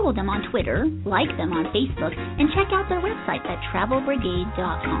can follow them on Twitter, like them on Facebook, and check out their website at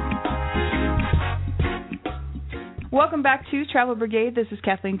travelbrigade.com. Welcome back to Travel Brigade. This is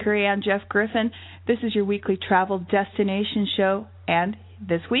Kathleen Curry and Jeff Griffin. This is your weekly travel destination show, and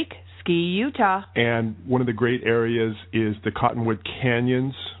this week, Ski Utah. And one of the great areas is the Cottonwood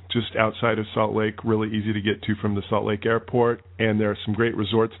Canyons, just outside of Salt Lake, really easy to get to from the Salt Lake Airport. And there are some great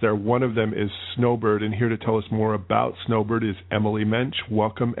resorts there. One of them is Snowbird, and here to tell us more about Snowbird is Emily Mensch.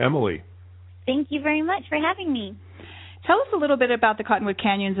 Welcome, Emily. Thank you very much for having me. Tell us a little bit about the Cottonwood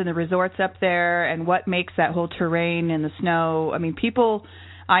Canyons and the resorts up there and what makes that whole terrain and the snow. I mean, people,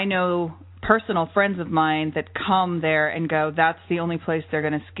 I know personal friends of mine that come there and go, that's the only place they're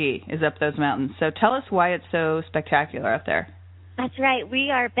going to ski is up those mountains. So tell us why it's so spectacular up there. That's right. We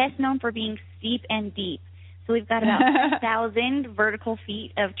are best known for being steep and deep. So we've got about 1,000 vertical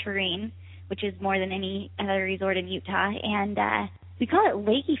feet of terrain, which is more than any other resort in Utah. And we call it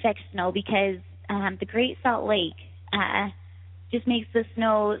lake effect snow because the Great Salt Lake just makes the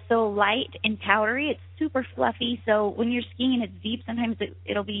snow so light and powdery. It's super fluffy, so when you're skiing and it's deep, sometimes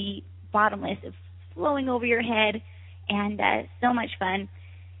it'll be bottomless. It's flowing over your head, and so much fun.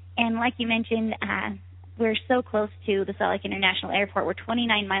 And like you mentioned, we're so close to the Salt Lake International Airport. We're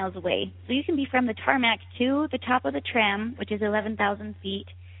 29 miles away. So you can be from the tarmac to the top of the tram, which is 11,000 feet,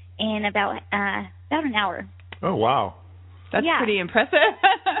 in about an hour. Oh, wow. That's pretty impressive.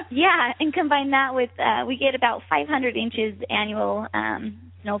 Yeah, and combine that with, we get about 500 inches annual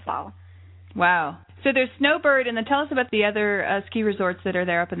snowfall. Wow. So there's Snowbird, and then tell us about the other ski resorts that are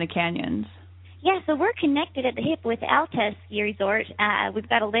there up in the canyons. Yeah, so we're connected at the hip with Alta Ski Resort. We've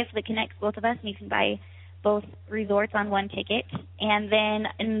got a lift that connects both of us, and you can buy both resorts on one ticket. And then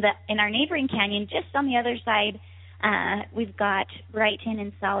in our neighboring canyon, just on the other side, we've got Brighton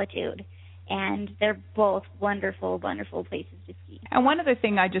and Solitude. And they're both wonderful, wonderful places to ski. And one other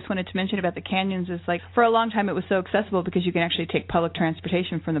thing I just wanted to mention about the canyons is, like, for a long time it was so accessible because you can actually take public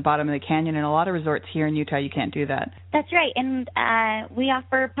transportation from the bottom of the canyon, and a lot of resorts here in Utah you can't do that. That's right, and we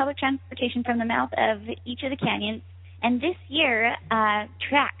offer public transportation from the mouth of each of the canyons. And this year,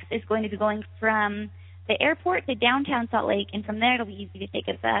 Trax is going to be going from the airport to downtown Salt Lake, and from there it'll be easy to take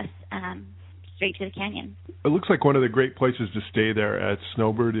a bus straight to the canyon. It looks like one of the great places to stay there at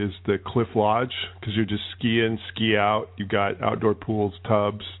Snowbird is the Cliff Lodge, because you're just ski in, ski out. You've got outdoor pools,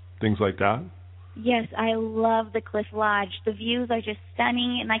 tubs, things like that. Yes, I love the Cliff Lodge. The views are just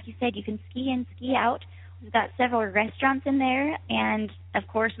stunning, and like you said, you can ski in, ski out. We've got several restaurants in there, and of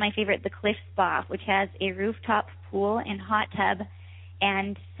course my favorite, the Cliff Spa, which has a rooftop pool and hot tub,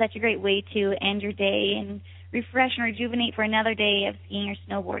 and such a great way to end your day and refresh and rejuvenate for another day of skiing or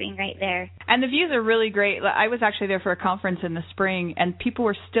snowboarding right there. And the views are really great. I was actually there for a conference in the spring, and people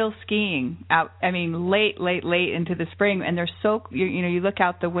were still skiing out, I mean, late into the spring, and they're so, you look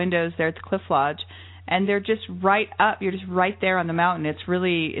out the windows there at the Cliff Lodge, and they're just right up, you're just right there on the mountain. It's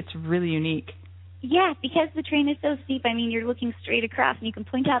really unique. Yeah, because the terrain is so steep, I mean, you're looking straight across, and you can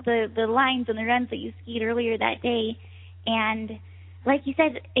point out the lines and the runs that you skied earlier that day, and like you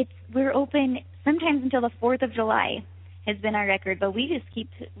said, we're open sometimes until the 4th of July has been our record, but we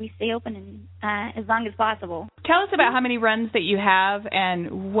stay open as long as possible. Tell us about how many runs that you have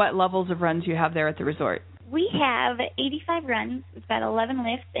and what levels of runs you have there at the resort. We have 85 runs. We've got 11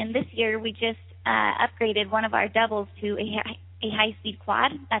 lifts, and this year we just upgraded one of our doubles to a high-speed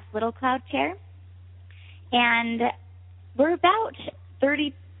quad. That's Little Cloud Chair. And we're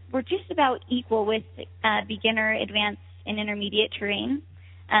just about equal with beginner, advanced, and intermediate terrain.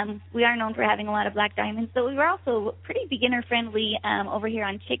 We are known for having a lot of black diamonds, but we were also pretty beginner-friendly over here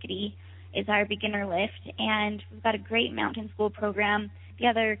on Chickadee is our beginner lift, and we've got a great mountain school program. The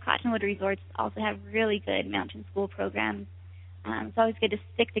other Cottonwood resorts also have really good mountain school programs. It's always good to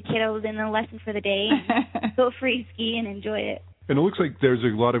stick the kiddos in the lesson for the day and go free ski and enjoy it. And it looks like there's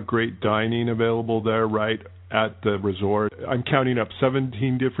a lot of great dining available there right at the resort. I'm counting up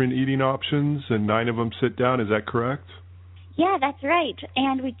 17 different eating options, and 9 of them sit down. Is that correct? Yeah, that's right.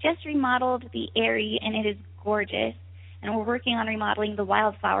 And we just remodeled the Airy, and it is gorgeous. And we're working on remodeling the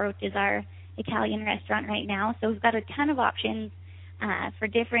Wildflower, which is our Italian restaurant right now. So we've got a ton of options for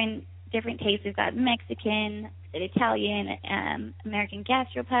different tastes. We've got Mexican, Italian, American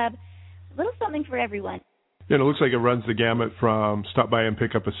gastropub, a little something for everyone. Yeah, and it looks like it runs the gamut from stop by and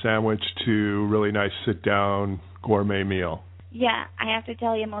pick up a sandwich to really nice sit-down gourmet meal. Yeah, I have to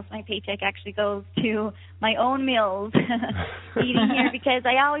tell you, most of my paycheck actually goes to my own meals eating here, because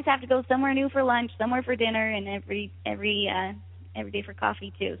I always have to go somewhere new for lunch, somewhere for dinner, and every day for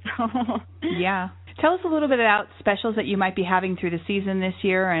coffee too. So yeah. Tell us a little bit about specials that you might be having through the season this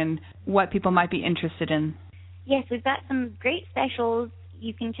year and what people might be interested in. Yes, we've got some great specials.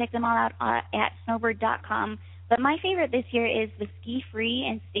 You can check them all out at snowbird.com. But my favorite this year is the ski free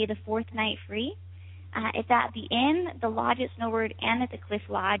and stay the 4th night free. It's at the Inn, the Lodge at Snowbird, and at the Cliff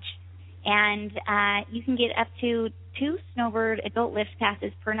Lodge. And you can get up to 2 Snowbird adult lift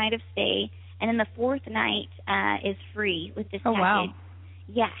passes per night of stay. And then the 4th night is free with this package. Oh, wow.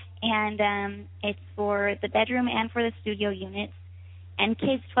 Yeah, and it's for the bedroom and for the studio units. And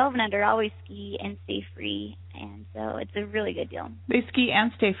kids 12 and under always ski and stay free. And so it's a really good deal. They ski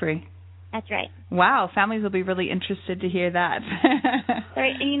and stay free. That's right. Wow, families will be really interested to hear that.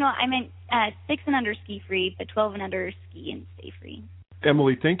 Sorry, I meant 6 and under ski free, but 12 and under ski and stay free.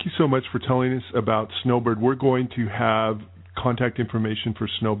 Emily, thank you so much for telling us about Snowbird. We're going to have contact information for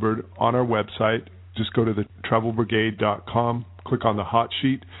Snowbird on our website. Just go to the travelbrigade.com, click on the hot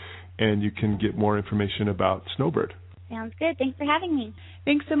sheet, and you can get more information about Snowbird. Sounds good. Thanks for having me.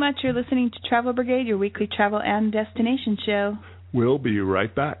 Thanks so much. You're listening to Travel Brigade, your weekly travel and destination show. We'll be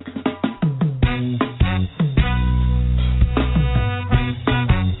right back.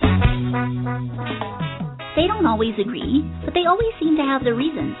 They don't always agree, but they always seem to have their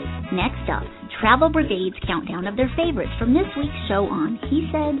reasons. Next up, Travel Brigade's countdown of their favorites from this week's show on He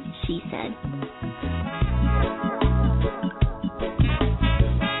Said, She Said.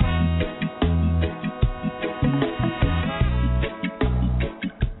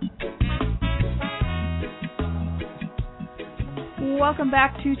 Welcome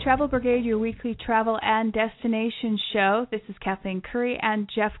back to Travel Brigade, your weekly travel and destination show. This is Kathleen Curry and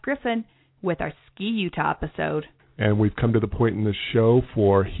Jeff Griffin with our Ski Utah episode. And we've come to the point in the show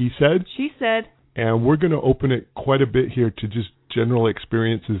for He Said, She Said. And we're going to open it quite a bit here to just general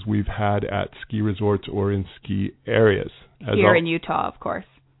experiences we've had at ski resorts or in ski areas. Here in Utah, of course.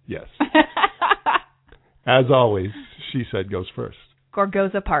 Yes. As always, She Said goes first.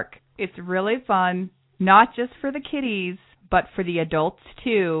 Gorgoza Park. It's really fun, not just for the kiddies, but for the adults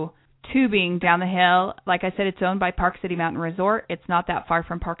too. Tubing down the hill. Like I said, it's owned by Park City Mountain Resort. It's not that far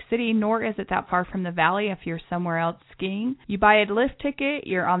from Park City, nor is it that far from the valley if you're somewhere else skiing. You buy a lift ticket,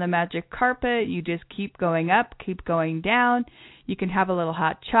 you're on the magic carpet, you just keep going up, keep going down. You can have a little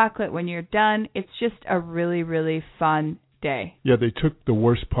hot chocolate when you're done. It's just a really, really fun day. Yeah, they took the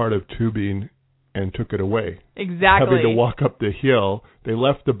worst part of tubing and took it away. Exactly. Having to walk up the hill, they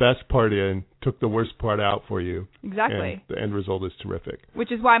left the best part in, took the worst part out for you. Exactly. And the end result is terrific.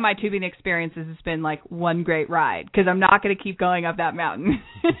 Which is why my tubing experience has been like one great ride, because I'm not going to keep going up that mountain.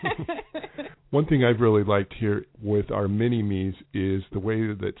 One thing I've really liked here with our mini-me's is the way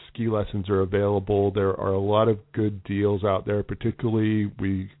that ski lessons are available. There are a lot of good deals out there, particularly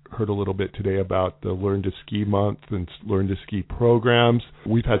we heard a little bit today about the Learn to Ski Month and Learn to Ski programs.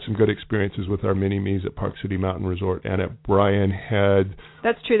 We've had some good experiences with our mini-me's at Park City Mountain Resort and at Bryan Head.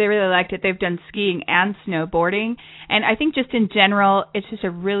 That's true. They really liked it. They've done skiing and snowboarding. And I think just in general, it's just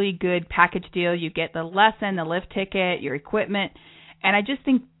a really good package deal. You get the lesson, the lift ticket, your equipment. And I just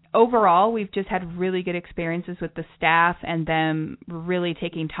think overall, we've just had really good experiences with the staff and them really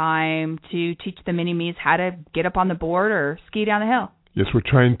taking time to teach the mini-me's how to get up on the board or ski down the hill. Yes, we're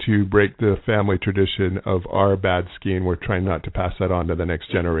trying to break the family tradition of our bad skiing. We're trying not to pass that on to the next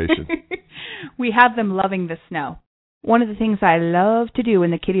generation. We have them loving the snow. One of the things I love to do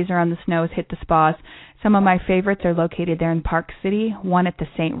when the kiddies are on the snow is hit the spas. Some of my favorites are located there in Park City. One at the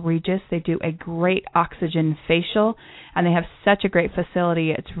St. Regis. They do a great oxygen facial, and they have such a great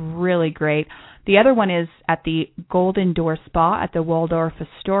facility. It's really great. The other one is at the Golden Door Spa at the Waldorf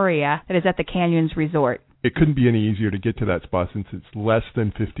Astoria that is at the Canyons Resort. It couldn't be any easier to get to that spa since it's less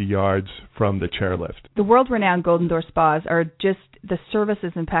than 50 yards from the chairlift. The world-renowned Golden Door Spas are just, the service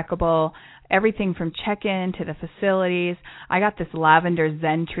is impeccable. Everything from check-in to the facilities. I got this lavender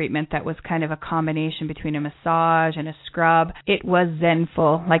zen treatment that was kind of a combination between a massage and a scrub. It was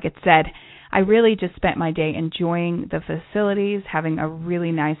zenful, like it said. I really just spent my day enjoying the facilities, having a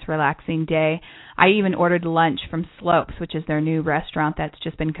really nice, relaxing day. I even ordered lunch from Slopes, which is their new restaurant that's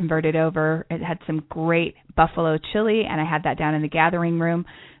just been converted over. It had some great buffalo chili, and I had that down in the gathering room.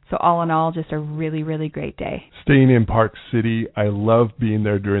 So all in all, just a really, really great day. Staying in Park City, I love being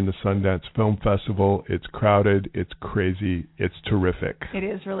there during the Sundance Film Festival. It's crowded, it's crazy, it's terrific. It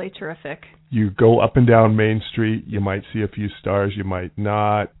is really terrific. You go up and down Main Street, you might see a few stars, you might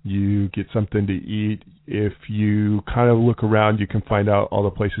not. You get something to eat. If you kind of look around, you can find out all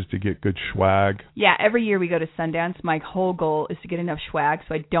the places to get good swag. Yeah, every year we go to Sundance. My whole goal is to get enough swag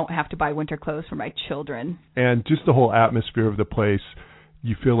so I don't have to buy winter clothes for my children. And just the whole atmosphere of the place.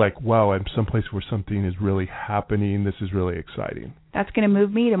 You feel like, wow, I'm someplace where something is really happening. This is really exciting. That's going to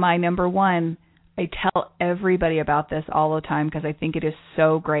move me to my number one. I tell everybody about this all the time because I think it is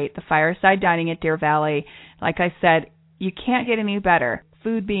so great. The fireside dining at Deer Valley, like I said, you can't get any better.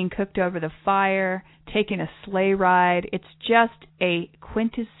 Food being cooked over the fire, taking a sleigh ride. It's just a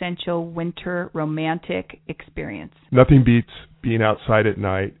quintessential winter romantic experience. Nothing beats being outside at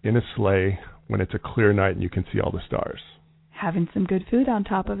night in a sleigh when it's a clear night and you can see all the stars. Having some good food on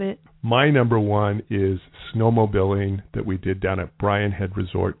top of it. My number one is snowmobiling that we did down at Bryan Head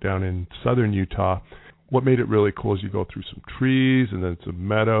Resort down in southern Utah. What made it really cool is you go through some trees and then some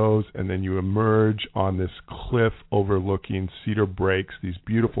meadows, and then you emerge on this cliff overlooking Cedar Breaks, these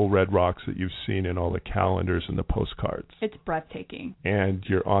beautiful red rocks that you've seen in all the calendars and the postcards. It's breathtaking. And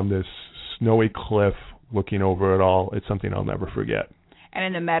you're on this snowy cliff looking over it all. It's something I'll never forget. And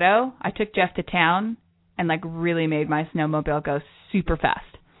in the meadow, I took Jeff to town and like really made my snowmobile go super fast.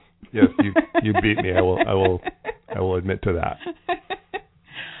 Yes, you beat me. I will admit to that.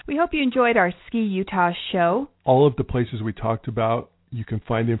 We hope you enjoyed our Ski Utah show. All of the places we talked about, you can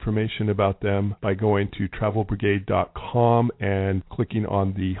find information about them by going to travelbrigade.com and clicking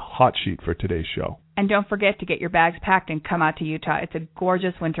on the hot sheet for today's show. And don't forget to get your bags packed and come out to Utah. It's a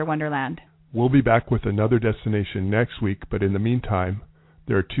gorgeous winter wonderland. We'll be back with another destination next week, but in the meantime,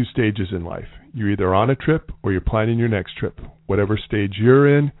 there are two stages in life. You're either on a trip or you're planning your next trip. Whatever stage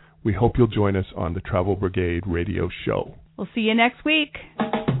you're in, we hope you'll join us on the Travel Brigade radio show. We'll see you next week.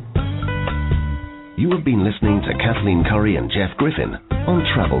 You have been listening to Kathleen Curry and Jeff Griffin on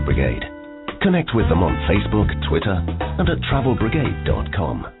Travel Brigade. Connect with them on Facebook, Twitter, and at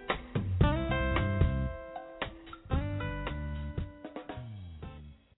travelbrigade.com.